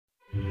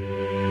You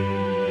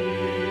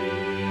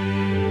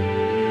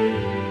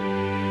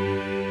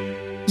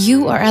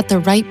are at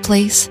the right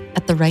place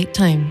at the right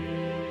time.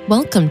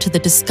 Welcome to the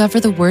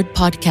Discover the Word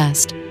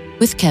podcast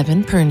with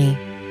Kevin Perney.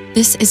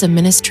 This is a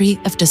ministry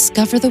of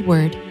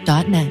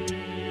discovertheword.net.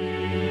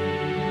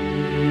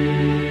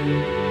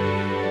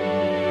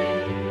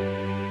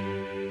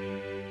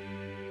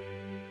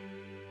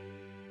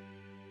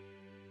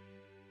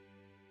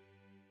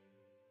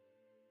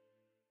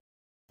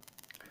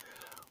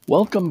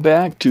 Welcome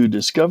back to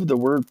Discover the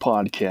Word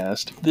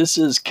podcast. This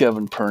is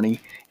Kevin Perney,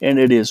 and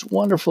it is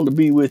wonderful to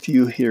be with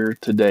you here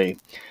today.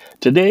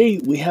 Today,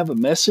 we have a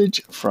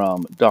message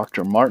from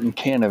Dr. Martin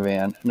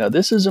Canavan. Now,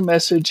 this is a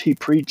message he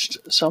preached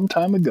some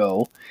time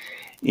ago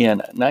in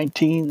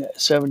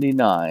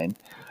 1979.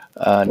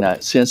 Now,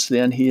 since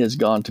then, he has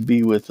gone to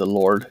be with the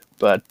Lord,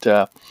 but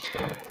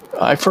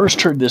I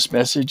first heard this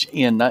message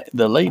in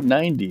the late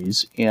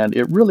 90s, and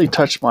it really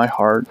touched my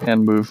heart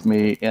and moved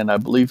me, and I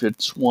believe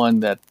it's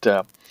one that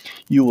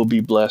you will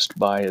be blessed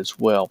by as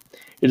well.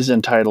 It is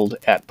entitled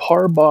At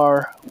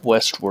Parbar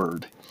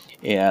Westward,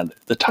 and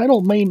the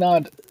title may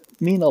not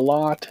mean a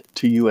lot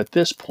to you at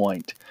this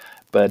point,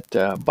 but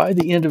by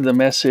the end of the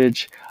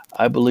message,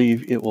 I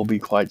believe it will be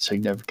quite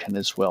significant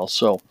as well.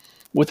 So,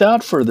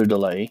 without further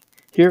delay,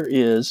 here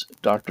is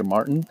Dr.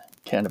 Martin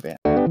Canavan.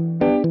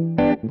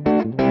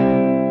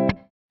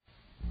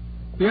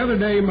 The other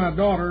day, my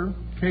daughter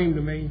came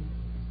to me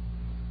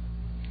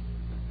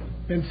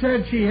and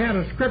said she had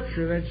a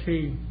scripture that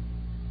she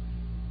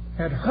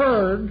had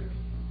heard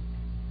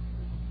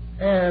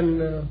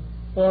and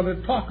wanted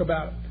to talk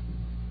about it.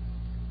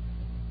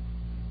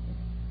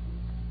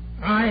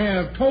 I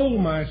have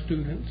told my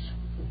students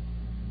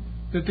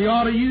that they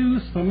ought to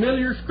use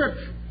familiar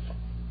scriptures.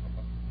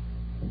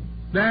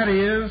 That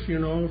is,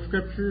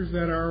 scriptures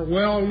that are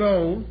well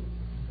known.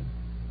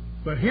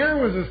 But here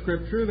was a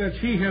scripture that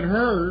she had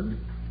heard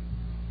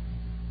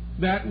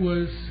that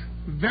was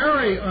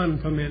very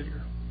unfamiliar.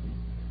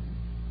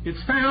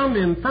 It's found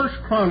in 1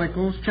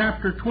 Chronicles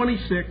chapter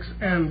 26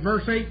 and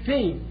verse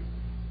 18.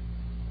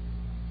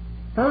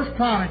 1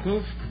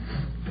 Chronicles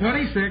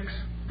 26,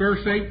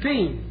 verse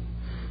 18.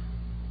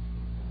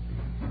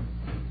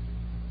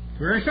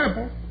 Very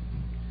simple.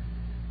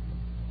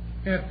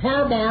 At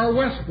Parbar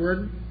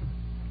westward,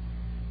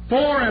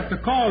 4 at the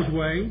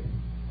causeway,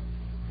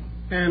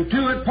 and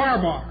 2 at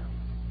Parbar.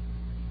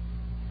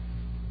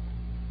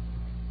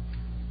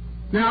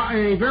 Now,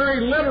 a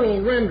very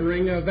literal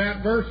rendering of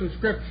that verse of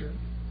Scripture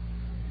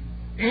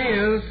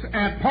is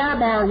at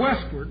Parbar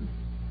westward,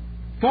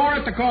 4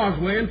 at the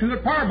causeway, and 2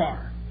 at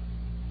Parbar.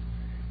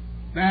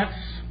 That's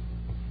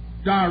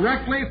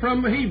directly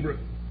from the Hebrew.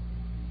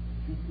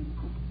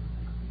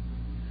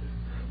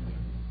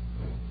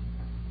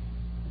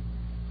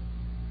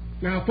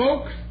 Now,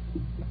 folks,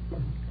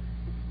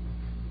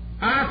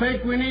 I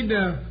think we need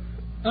to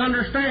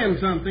understand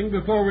something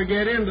before we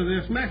get into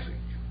this message.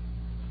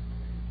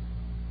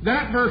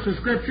 That verse of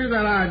Scripture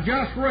that I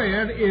just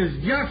read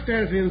is just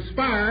as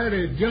inspired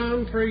as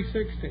John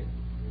 3:16.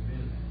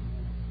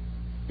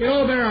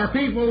 There are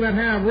people that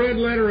have red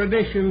letter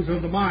editions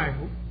of the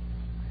Bible,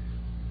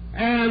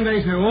 and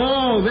they say,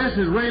 oh, this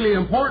is really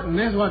important.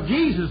 This is what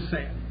Jesus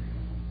said.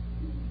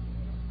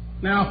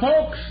 Now,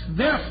 folks,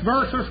 this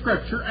verse of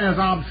Scripture, as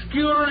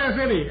obscure as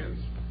it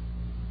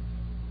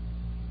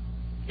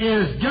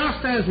is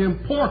just as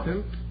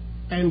important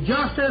and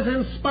just as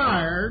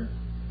inspired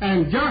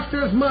and just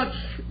as much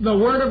the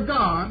Word of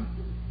God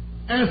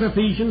as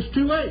Ephesians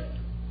 2:8.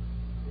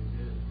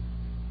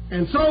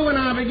 And so when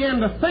I began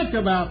to think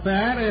about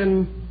that,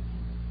 and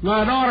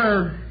my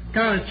daughter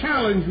kind of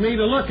challenged me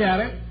to look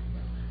at it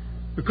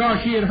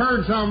because she had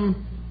heard some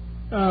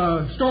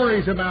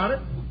stories about it.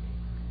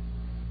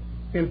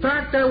 In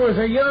fact, there was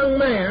a young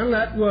man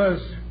that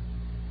was,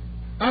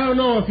 I don't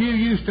know if you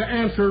used to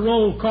answer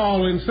roll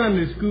call in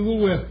Sunday school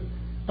with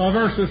a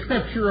verse of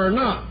Scripture or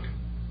not.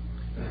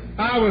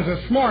 I was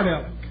a smart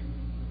aleck,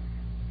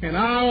 and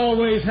I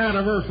always had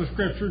a verse of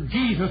Scripture,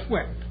 Jesus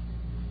wept.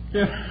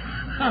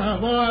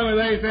 Boy,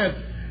 they said,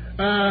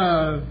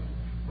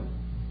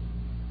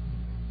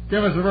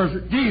 give us a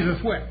verse,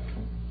 Jesus wept.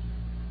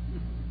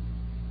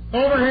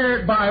 Over here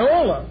at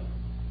Biola,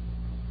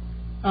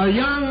 a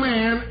young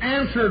man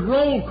answered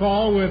roll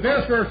call with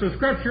this verse of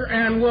Scripture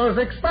and was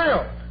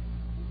expelled.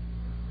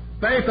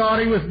 They thought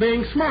he was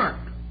being smart.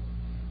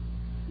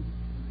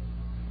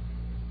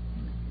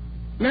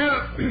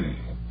 Now,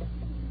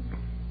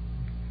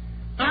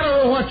 I don't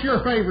know what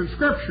your favorite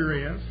Scripture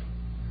is.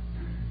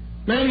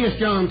 Maybe it's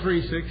John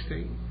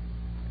 3:16.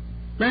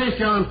 Maybe it's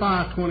John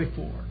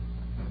 5:24.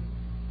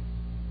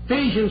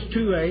 Ephesians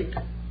 2:8.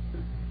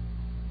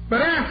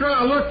 But after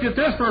I looked at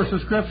this verse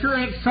of Scripture,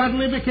 it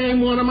suddenly became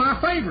one of my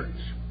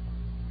favorites.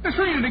 Let's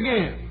read it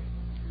again.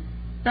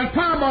 At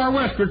Parbar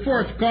westward, 4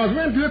 at the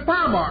causeway, and 2 at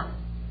Parbar.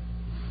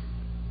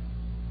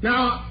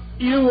 Now,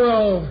 you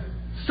will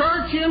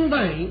search in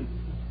vain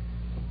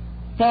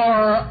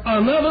for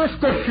another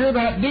Scripture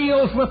that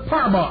deals with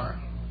Parbar.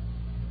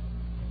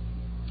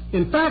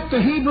 In fact,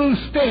 the Hebrew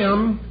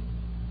stem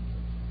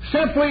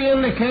simply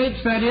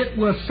indicates that it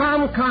was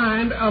some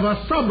kind of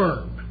a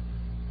suburb.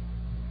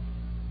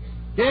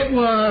 It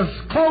was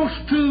close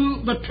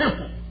to the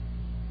temple.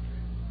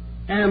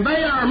 And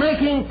they are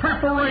making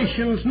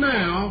preparations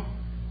now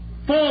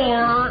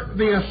for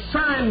the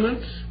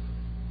assignments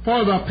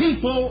for the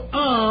people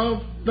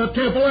of the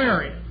temple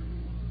area.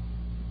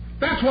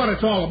 That's what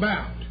it's all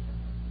about.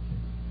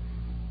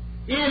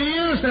 It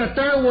is that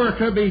there were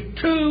to be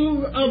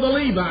 2 of the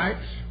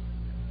Levites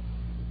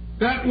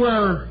that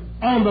were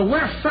on the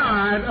west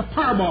side of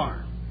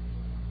Parbar.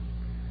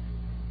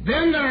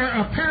 Then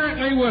there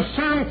apparently was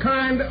some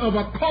kind of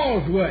a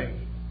causeway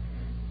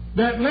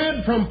that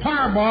led from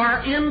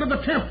Parbar into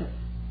the temple.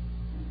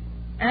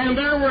 And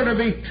there were to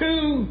be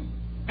 2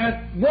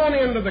 at one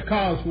end of the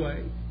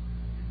causeway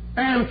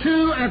and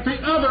 2 at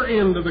the other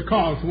end of the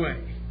causeway.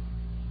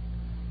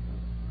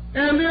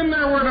 And then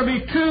there were to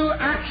be 2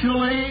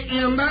 actually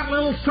in that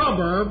little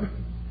suburb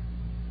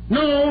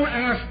known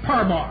as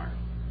Parbar.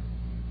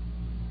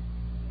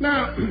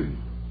 Now,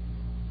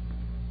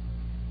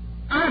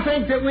 I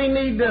think that we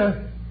need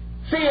to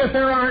see if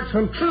there aren't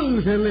some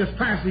truths in this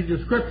passage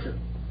of Scripture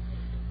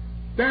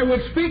that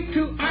would speak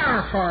to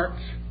our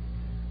hearts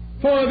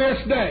for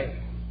this day.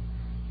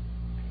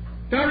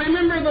 Now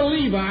remember, the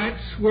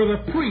Levites were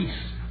the priests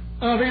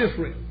of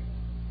Israel.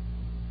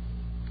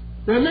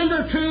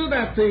 Remember, too,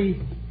 that the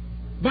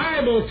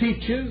Bible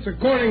teaches,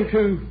 according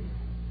to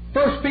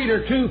 1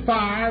 Peter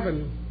 2:5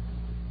 and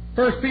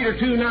 1 Peter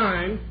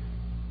 2:9,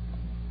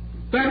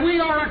 that we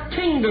are a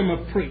kingdom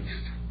of priests.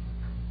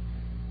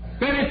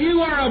 That if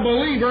you are a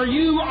believer,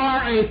 you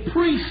are a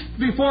priest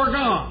before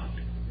God.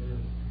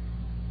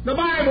 The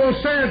Bible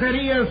says that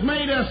He has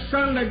made us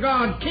unto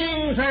God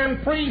kings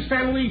and priests,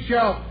 and we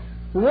shall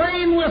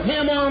reign with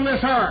Him on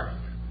this earth.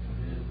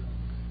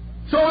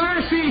 So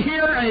I see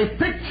here a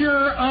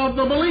picture of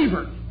the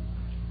believer.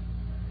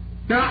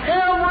 Now,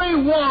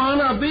 every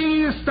one of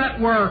these that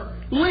were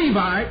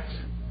Levites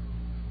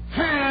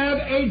had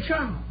a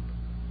job.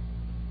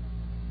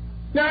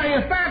 Now,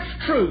 if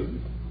that's true,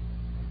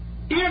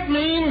 it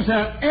means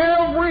that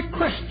every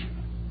Christian,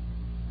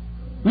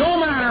 no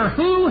matter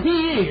who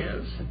he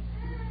is,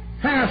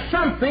 has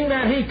something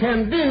that he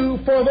can do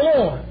for the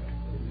Lord.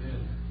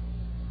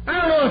 I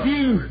don't know if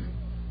you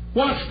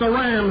watched the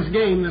Rams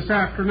game this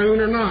afternoon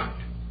or not,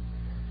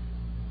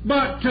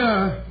 but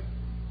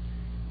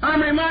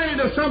I'm reminded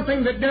of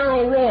something that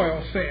Darrell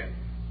Royal said.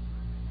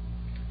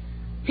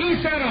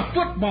 He said a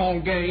football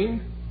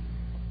game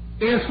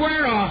is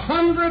where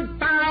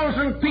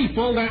 100,000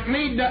 people that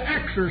need to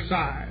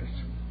exercise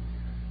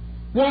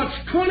watch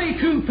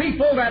 22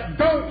 people that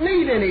don't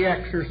need any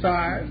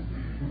exercise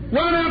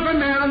run up and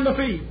down the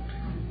field.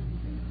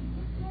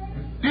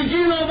 Did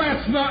you know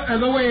that's not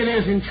the way it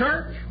is in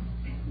church?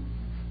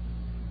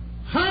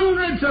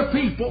 Hundreds of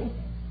people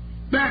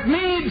that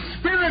need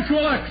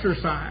spiritual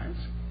exercise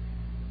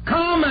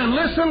come and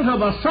listen to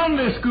the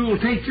Sunday school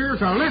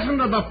teachers or listen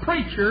to the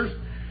preachers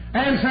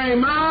and say,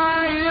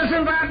 "My,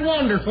 isn't that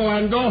wonderful?"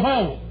 and go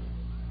home.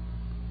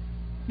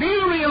 Do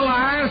you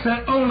realize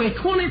that only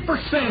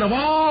 20% of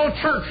all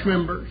church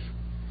members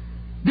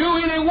do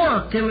any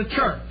work in the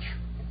church?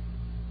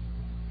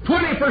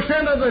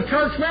 20% of the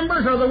church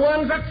members are the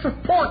ones that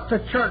support the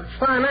church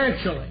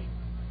financially.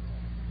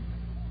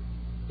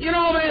 You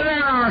know,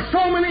 there are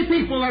so many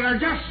people that are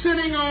just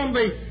sitting on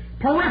the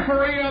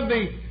periphery of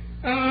the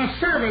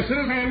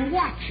services and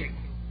watching.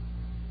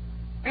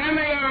 And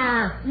they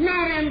are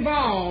not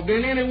involved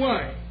in any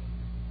way.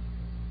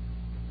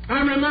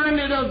 I'm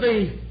reminded of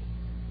the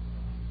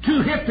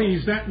 2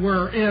 hippies that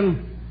were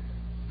in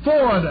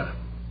Florida.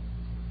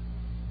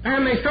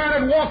 And they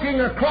started walking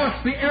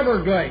across the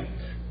Everglades.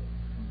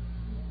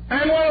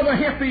 And one of the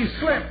hippies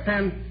slipped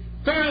and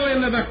fell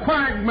into the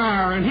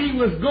quagmire, and he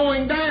was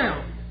going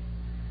down.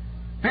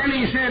 And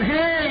he said,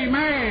 "Hey,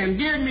 man,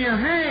 give me a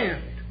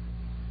hand."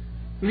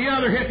 And the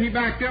other hippie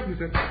backed up and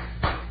said,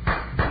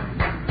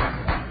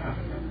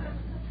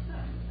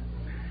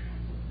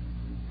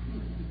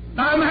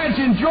 I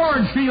imagine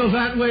George feels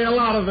that way a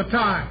lot of the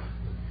time.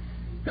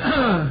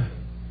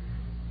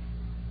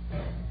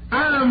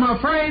 I'm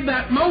afraid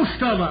that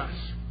most of us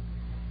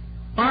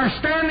are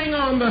standing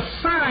on the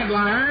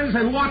sidelines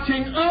and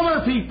watching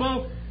other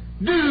people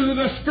do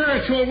the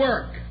spiritual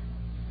work.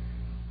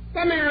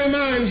 Let me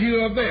remind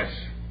you of this,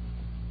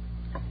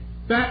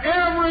 that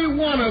every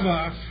one of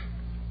us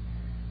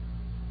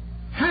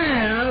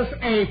has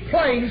a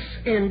place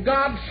in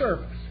God's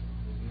service.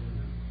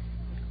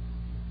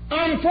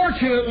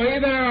 Unfortunately,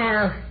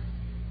 there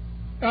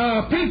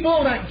are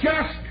people that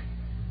just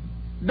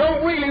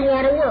don't really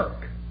want to work.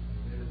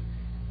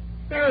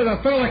 There was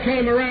a fellow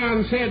came around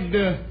and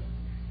said,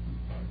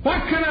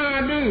 "What can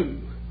I do?"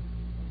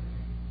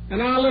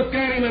 And I looked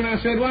at him and I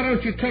said, "Why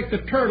don't you take the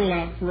turtle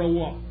out for a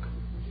walk?"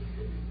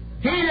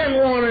 He didn't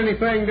want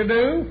anything to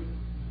do.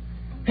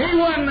 He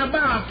wasn't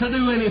about to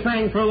do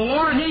anything for the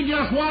Lord. He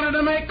just wanted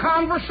to make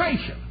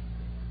conversation.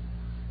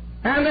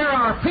 And there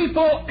are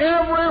people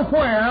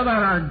everywhere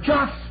that are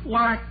just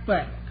like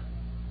that.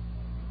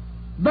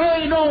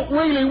 They don't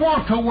really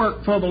want to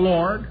work for the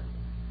Lord.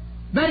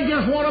 They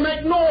just want to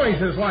make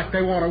noises like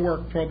they want to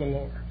work for the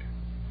Lord.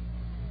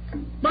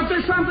 But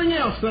there's something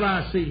else that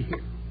I see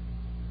here.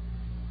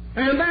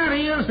 And that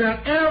is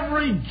that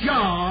every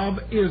job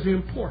is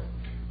important.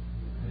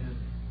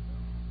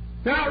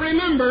 Now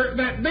remember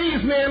that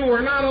these men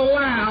were not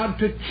allowed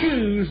to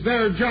choose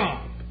their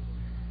job.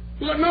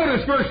 Look,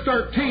 notice verse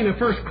 13 of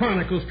 1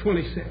 Chronicles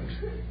 26.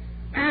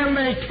 And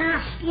they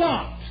cast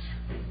lots.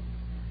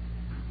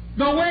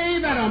 The way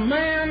that a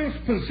man's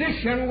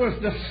position was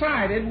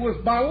decided was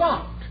by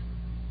lot.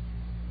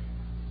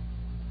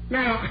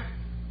 Now,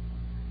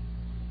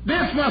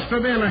 this must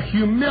have been a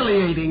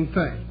humiliating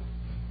thing,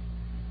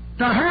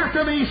 to have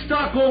to be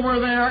stuck over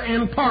there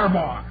in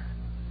Parbar,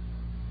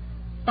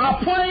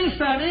 a place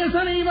that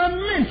isn't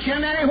even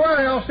mentioned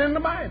anywhere else in the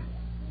Bible.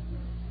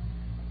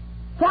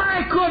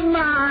 Why couldn't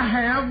I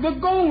have the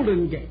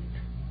Golden Gate?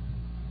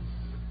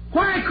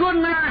 Why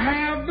couldn't I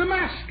have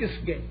Damascus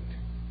Gate?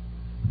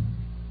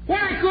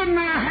 Why couldn't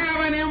I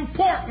have an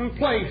important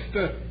place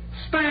to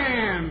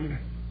stand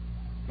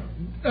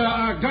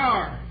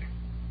guard?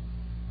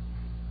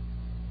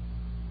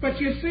 But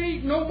you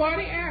see,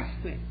 nobody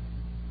asked them.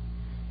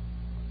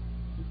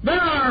 There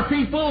are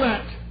people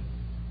that,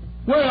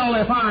 well,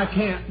 if I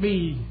can't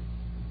be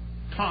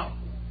top,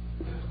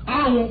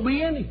 I won't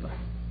be anything.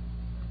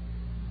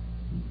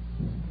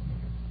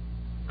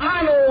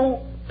 I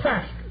know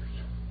pastors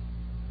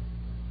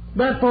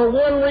that for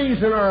one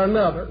reason or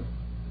another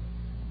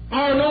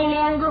are no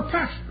longer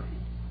pastoring.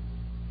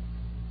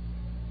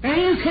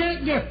 And you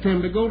can't get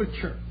them to go to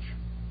church.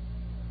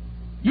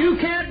 You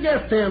can't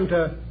get them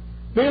to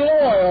be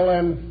loyal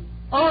and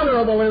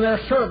honorable in their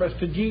service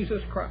to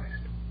Jesus Christ.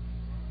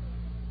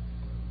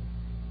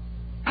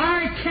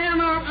 I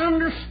cannot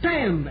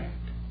understand that.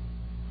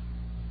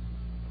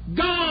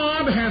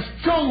 God has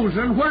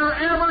chosen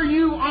wherever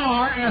you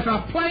are as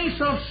a place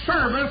of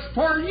service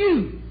for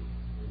you.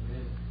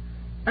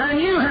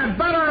 And you had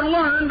better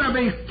learn to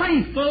be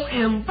faithful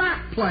in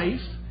that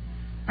place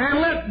and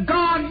let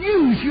God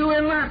use you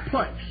in that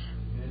place.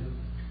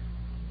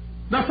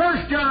 The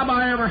first job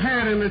I ever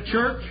had in the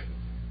church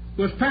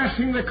was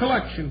passing the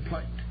collection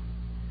plate.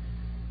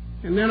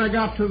 And then I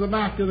got to the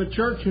back of the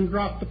church and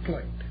dropped the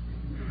plate.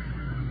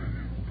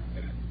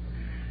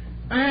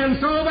 And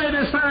so they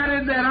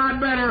decided that I'd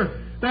better...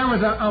 There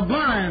was a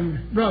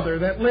blind brother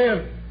that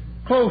lived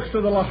close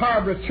to the La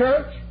Habra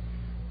church,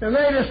 and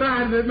they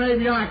decided that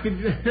maybe I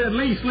could at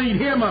least lead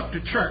him up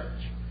to church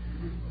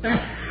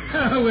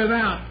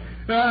without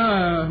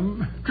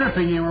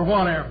tripping him or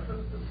whatever.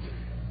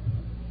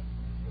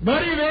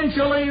 But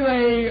eventually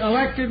they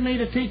elected me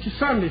to teach a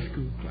Sunday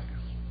school class.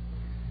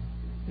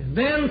 And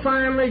then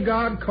finally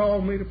God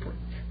called me to preach.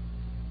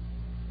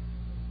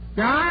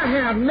 Now I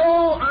have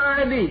no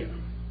idea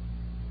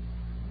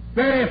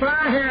that if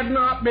I had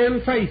not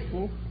been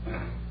faithful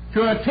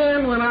to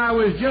attend when I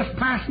was just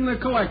passing the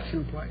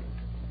collection plate,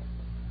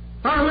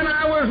 or when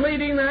I was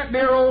leading that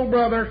dear old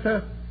brother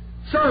to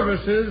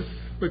services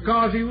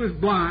because he was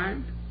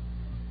blind,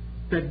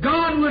 that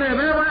God would have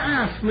ever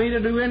asked me to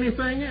do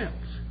anything else.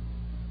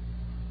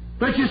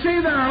 But you see,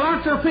 there are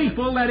lots of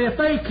people that if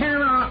they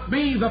cannot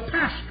be the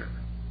pastor,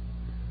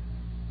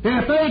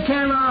 if they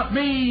cannot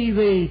be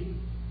the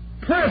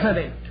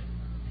president,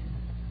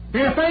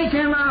 if they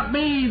cannot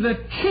be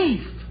the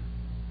chief,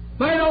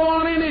 they don't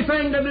want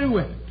anything to do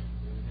with it.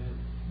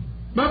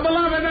 But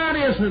beloved, that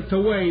isn't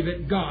the way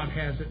that God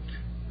has it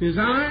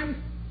designed.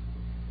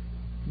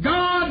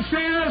 God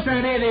says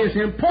that it is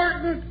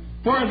important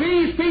for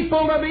these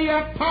people to be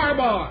at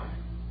Parbar.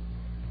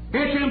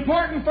 It's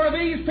important for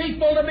these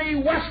people to be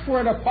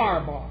westward of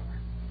Parbar.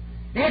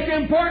 It's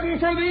important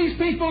for these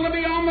people to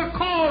be on the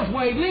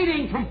causeway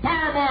leading from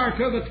Parbar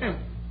to the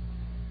temple.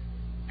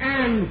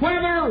 And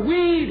whether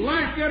we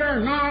like it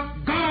or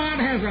not, God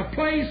has a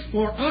place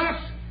for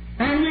us,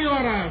 and we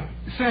ought to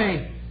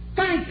say,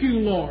 thank you,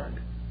 Lord,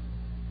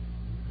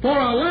 for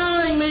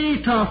allowing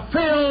me to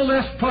fill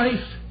this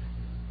place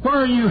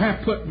where you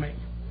have put me.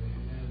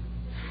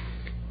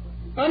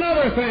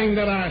 Another thing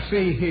that I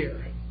see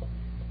here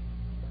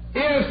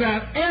is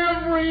that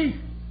every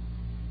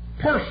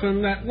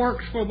person that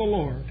works for the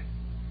Lord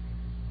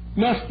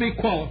must be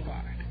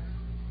qualified.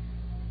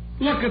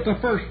 Look at the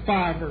first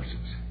 5 verses.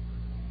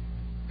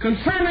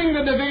 Concerning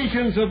the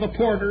divisions of the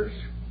porters,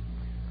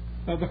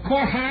 of the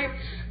Kohathites,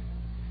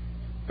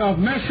 of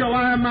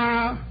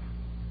Meshelemiah,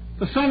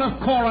 the son of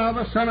Korah,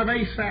 the son of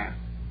Asaph,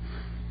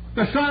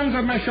 the sons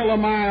of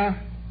Meshelemiah,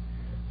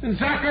 and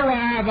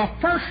Zechariah, the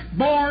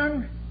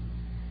firstborn,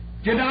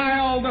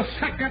 Jediel, the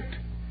second,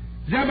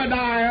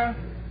 Zebediah,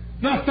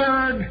 the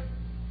third,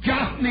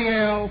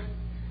 Jothniel,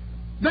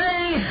 they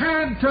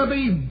had to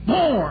be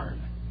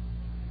born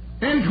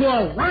into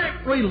a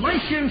right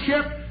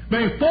relationship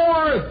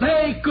before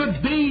they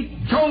could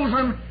be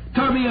chosen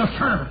to be of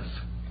service.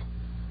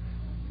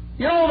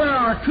 You know, there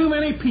are too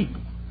many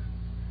people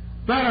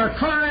that are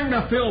trying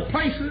to fill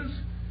places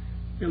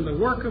in the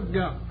work of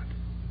God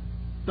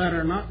that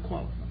are not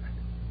qualified.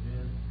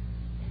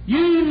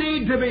 You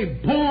need to be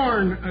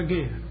born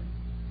again.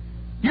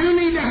 You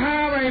need to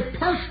have a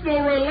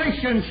personal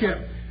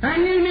relationship.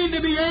 And you need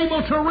to be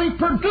able to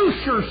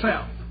reproduce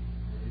yourself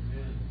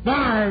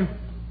by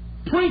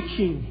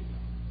preaching,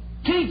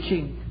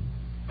 teaching.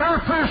 Our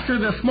pastor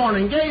this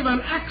morning gave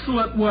an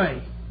excellent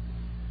way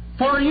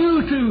for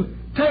you to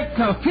take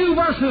a few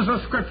verses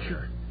of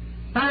Scripture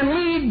and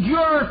lead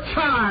your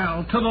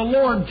child to the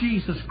Lord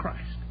Jesus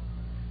Christ.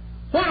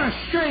 What a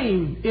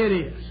shame it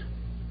is.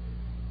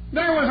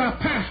 There was a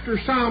pastor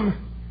some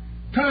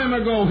time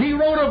ago. He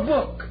wrote a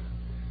book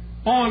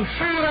on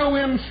how to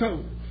win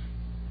souls.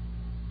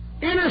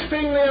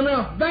 Interestingly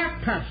enough,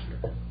 that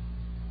pastor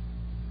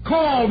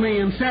called me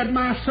and said,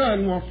 "My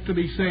son wants to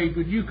be saved.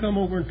 Would you come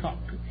over and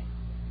talk to me?"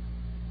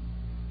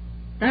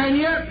 And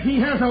yet he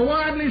has a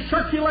widely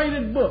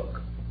circulated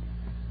book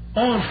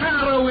on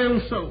how to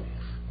win souls.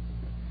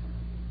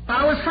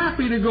 I was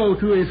happy to go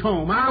to his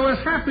home. I was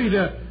happy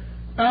to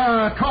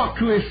talk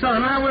to his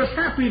son. I was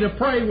happy to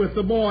pray with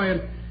the boy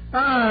and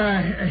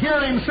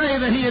hear him say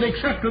that he had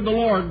accepted the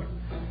Lord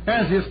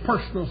as his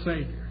personal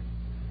Savior.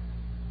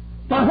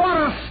 But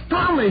what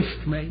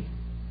astonished me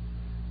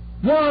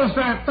was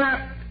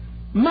that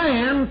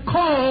man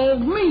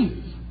called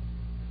me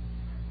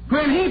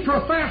when he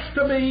professed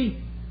to be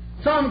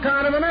some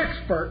kind of an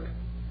expert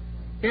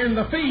in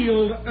the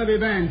field of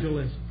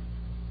evangelism.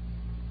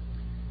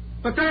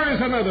 But there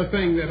is another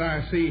thing that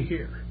I see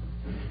here.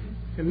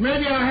 And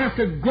maybe I have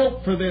to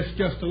grope for this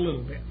just a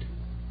little bit.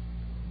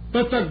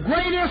 But the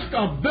greatest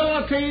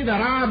ability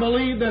that I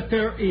believe that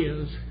there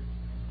is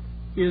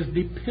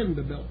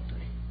dependability.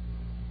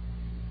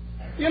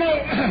 You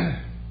know,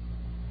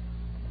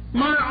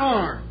 my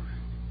arm,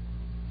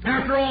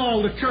 after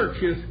all, the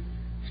church is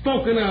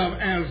spoken of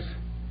as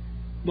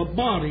the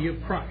body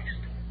of Christ.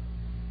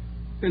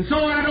 And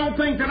so I don't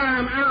think that I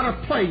am out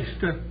of place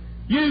to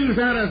use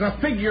that as a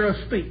figure of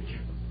speech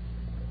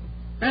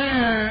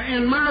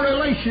in my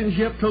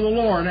relationship to the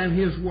Lord and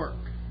His work.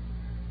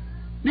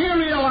 Do you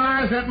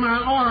realize that my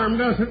arm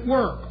doesn't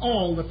work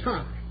all the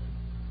time?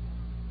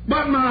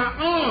 But my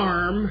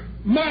arm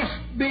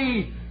must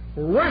be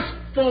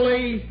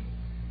restfully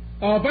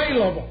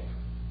available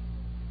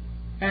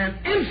and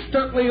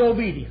instantly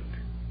obedient.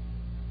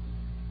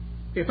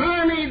 If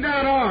I need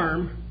that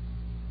arm,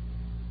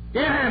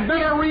 it had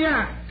better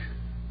react.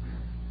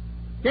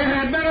 It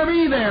had better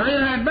be there.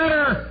 It had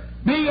better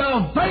be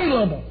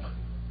available.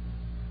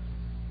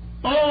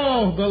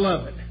 Oh,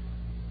 beloved,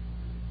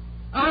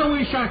 I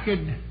wish I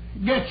could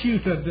get you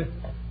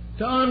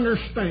to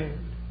understand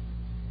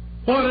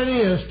what it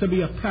is to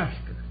be a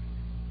pastor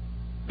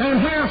and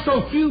have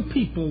so few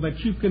people that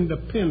you can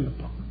depend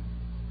upon.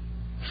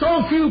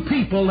 So few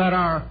people that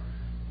are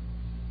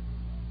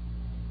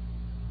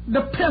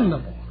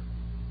dependable.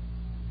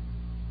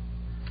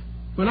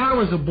 When I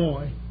was a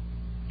boy,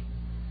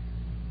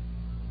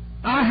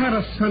 I had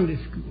a Sunday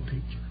school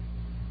teacher.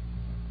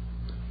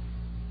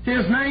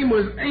 His name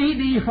was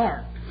A.D.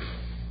 Hart.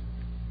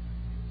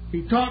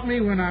 He taught me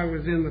when I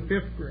was in the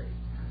 5th grade.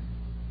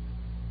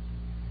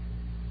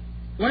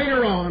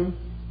 Later on,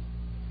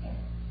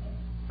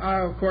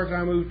 of course,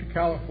 I moved to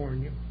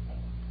California.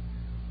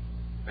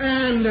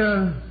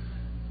 And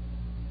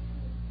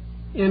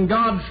in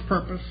God's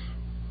purpose,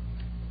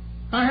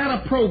 I had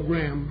a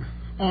program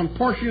on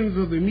portions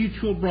of the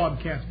Mutual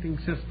Broadcasting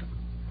System.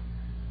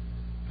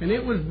 And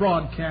it was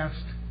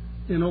broadcast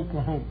in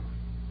Oklahoma.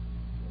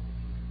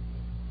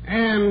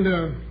 And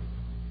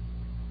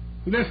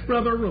this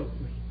brother wrote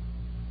me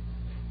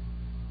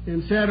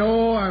and said,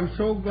 "Oh, I'm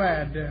so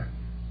glad to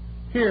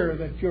hear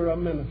that you're a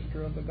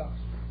minister of the gospel."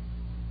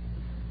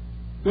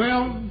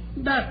 Well,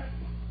 that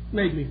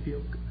made me feel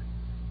good.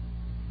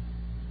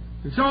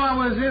 And so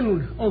I was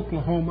in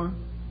Oklahoma,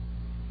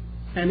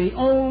 and he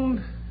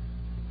owned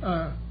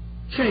a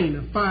chain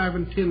of 5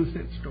 and 10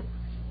 cent stores.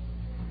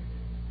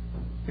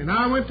 And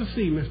I went to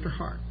see Mr.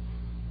 Hart.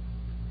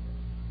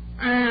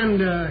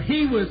 And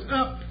he was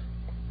up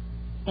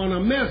on a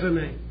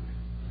mezzanine.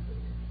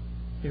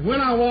 And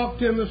when I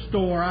walked in the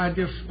store, I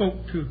just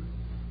spoke to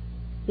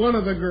one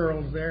of the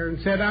girls there and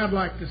said, "I'd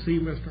like to see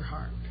Mr.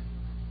 Hart."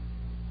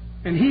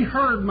 And he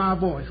heard my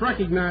voice,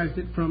 recognized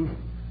it from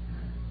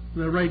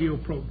the radio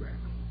program.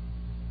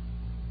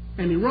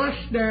 And he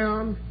rushed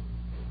down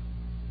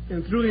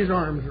and threw his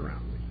arms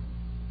around me.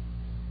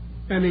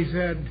 And he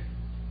said,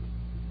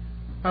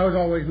 I was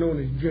always known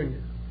as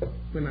Junior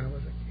when I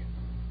was a kid.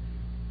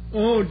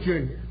 "Oh,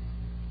 Junior,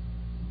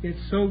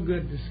 it's so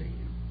good to see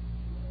you."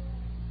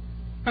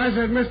 I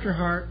said, "Mr.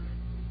 Hart,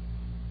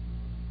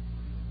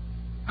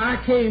 I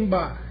came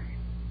by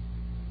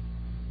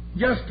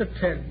just to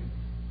tell you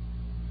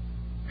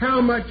how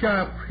much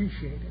I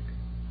appreciated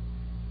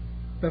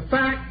the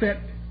fact that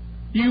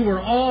you were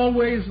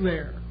always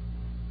there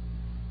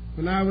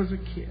when I was a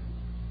kid,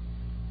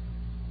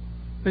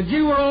 that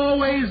you were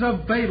always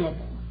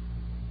available,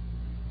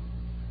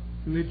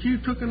 and that you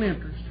took an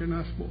interest in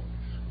us boys."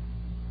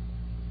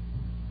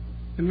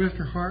 And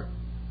Mr. Hart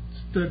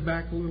stood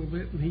back a little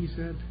bit and he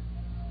said,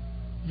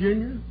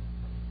 "Junior,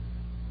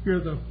 you're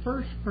the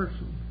first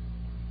person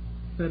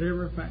that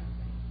ever thanked me."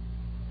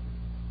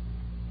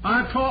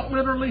 I taught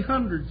literally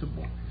hundreds of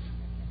boys.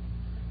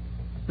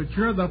 But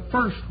you're the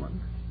first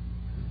one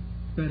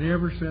that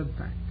ever said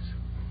thanks.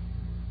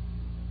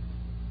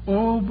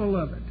 Oh,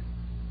 beloved,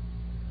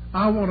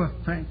 I want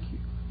to thank you.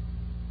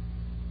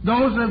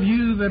 Those of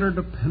you that are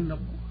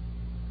dependable.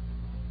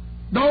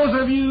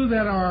 Those of you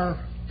that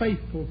are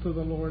faithful to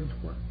the Lord's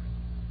work.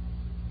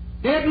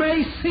 It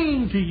may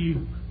seem to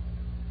you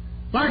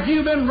like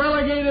you've been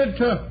relegated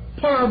to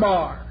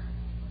Parbar.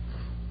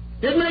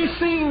 It may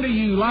seem to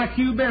you like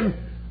you've been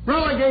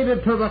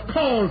relegated to the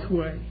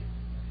causeway.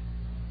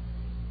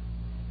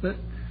 But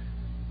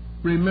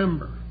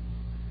remember,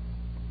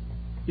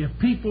 if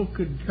people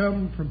could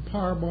come from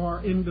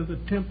Parbar into the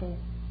temple,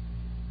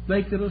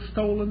 they could have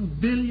stolen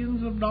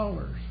billions of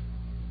dollars.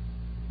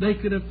 They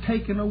could have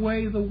taken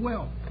away the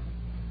wealth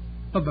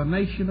of the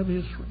nation of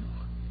Israel.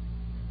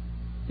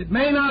 It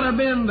may not have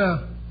been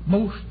the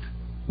most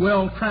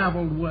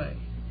well-traveled way,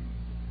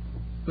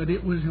 but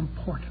it was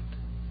important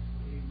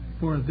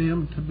for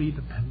them to be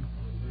dependable.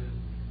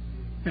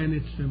 And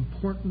it's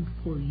important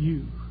for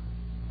you.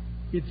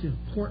 It's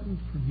important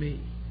for me.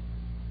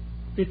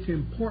 It's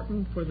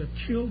important for the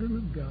children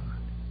of God.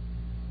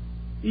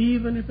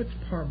 Even if it's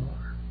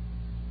Parbar,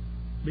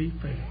 be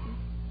faithful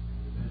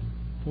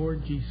for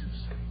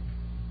Jesus'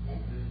 sake.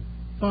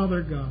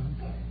 Father God,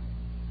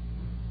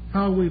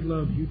 how we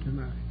love you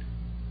tonight.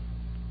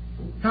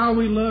 How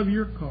we love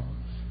your cause.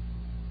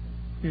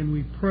 And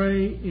we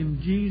pray in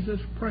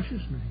Jesus'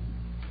 precious name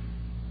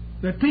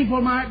that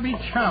people might be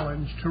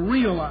challenged to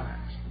realize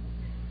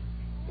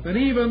that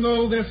even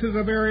though this is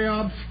a very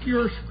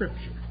obscure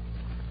Scripture,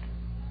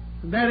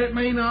 that it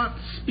may not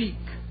speak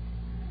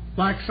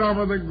like some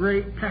of the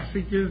great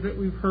passages that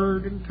we've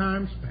heard in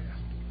times past.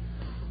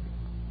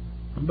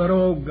 But,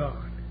 oh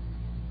God,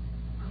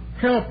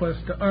 help us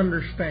to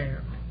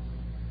understand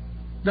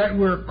that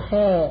we're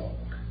called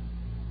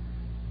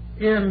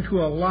into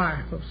a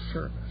life of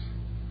service.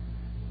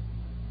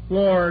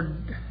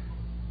 Lord,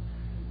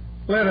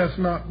 let us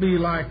not be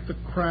like the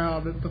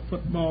crowd at the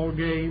football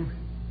game,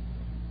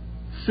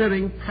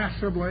 sitting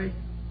passively,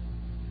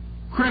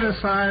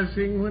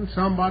 criticizing when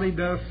somebody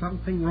does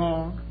something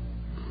wrong.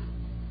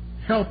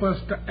 Help us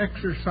to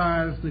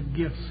exercise the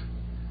gifts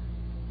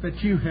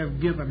that you have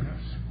given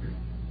us.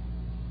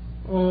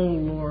 Oh,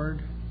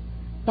 Lord,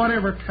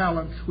 whatever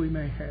talents we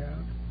may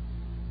have,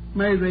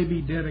 may they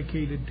be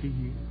dedicated to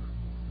you.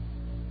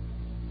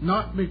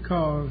 Not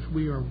because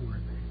we are worthy,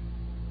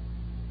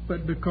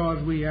 but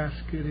because we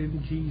ask it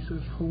in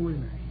Jesus' holy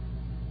name.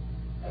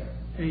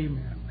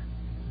 Amen.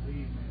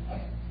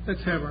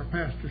 Let's have our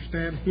pastor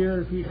stand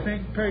here. If you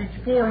think page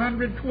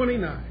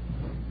 429.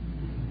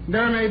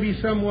 There may be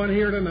someone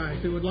here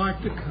tonight that would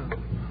like to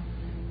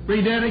come,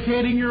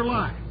 rededicating your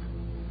life,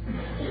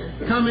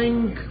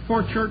 coming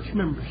for church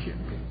membership.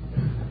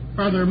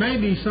 Or there may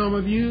be some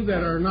of you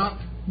that are not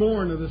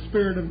born of the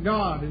Spirit of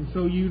God, and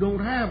so you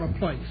don't have a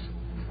place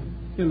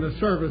in the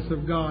service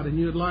of God, and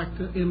you'd like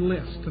to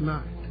enlist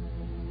tonight.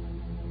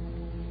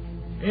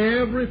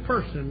 Every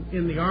person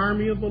in the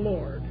army of the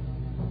Lord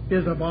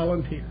is a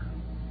volunteer.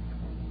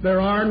 There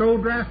are no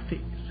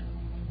draftees.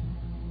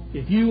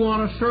 If you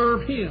want to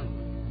serve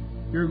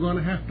Him, you're going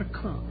to have to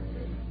come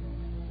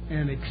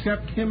and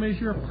accept Him as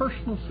your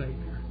personal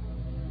Savior,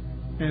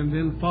 and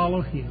then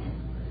follow Him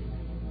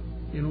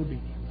in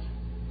obedience.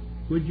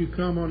 Would you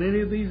come on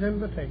any of these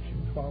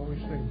invitations while we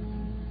sing?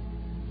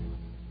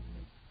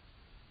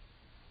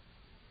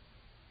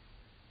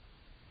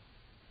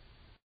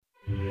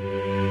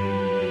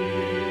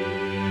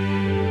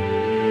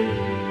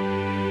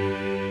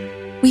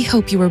 We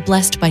hope you were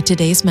blessed by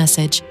today's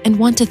message and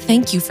want to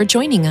thank you for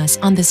joining us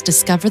on this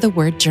Discover the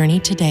Word journey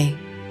today.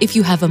 If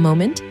you have a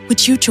moment,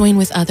 would you join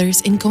with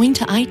others in going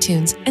to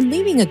iTunes and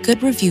leaving a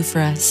good review for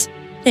us?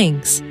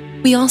 Thanks.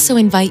 We also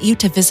invite you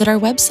to visit our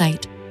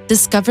website,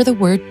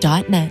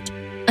 discovertheword.net.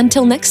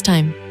 Until next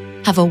time,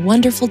 have a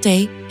wonderful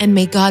day and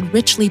may God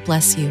richly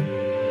bless you.